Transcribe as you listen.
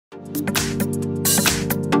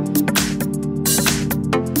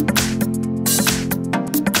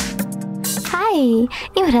Hey!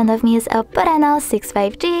 In front of me is OPPO Reno6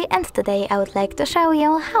 5G, and today I would like to show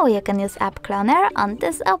you how you can use App Cloner on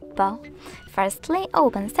this OPPO. Firstly,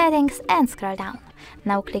 open Settings and scroll down.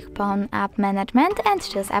 Now click on App Management and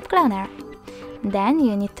choose App Cloner. Then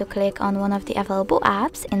you need to click on one of the available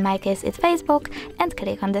apps, in my case it's Facebook, and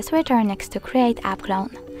click on the switcher next to Create App Clone.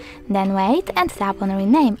 Then wait and tap on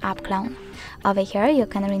Rename App Clone. Over here you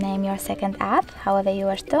can rename your second app however you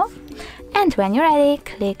wish to. And when you're ready,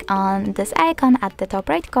 click on this icon at the top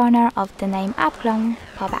right corner of the name App Clone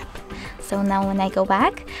pop-up. So now when I go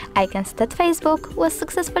back, I can see that Facebook was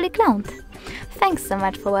successfully cloned. Thanks so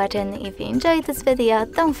much for watching. If you enjoyed this video,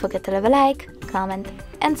 don't forget to leave a like, comment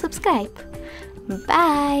and subscribe.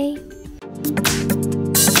 Bye!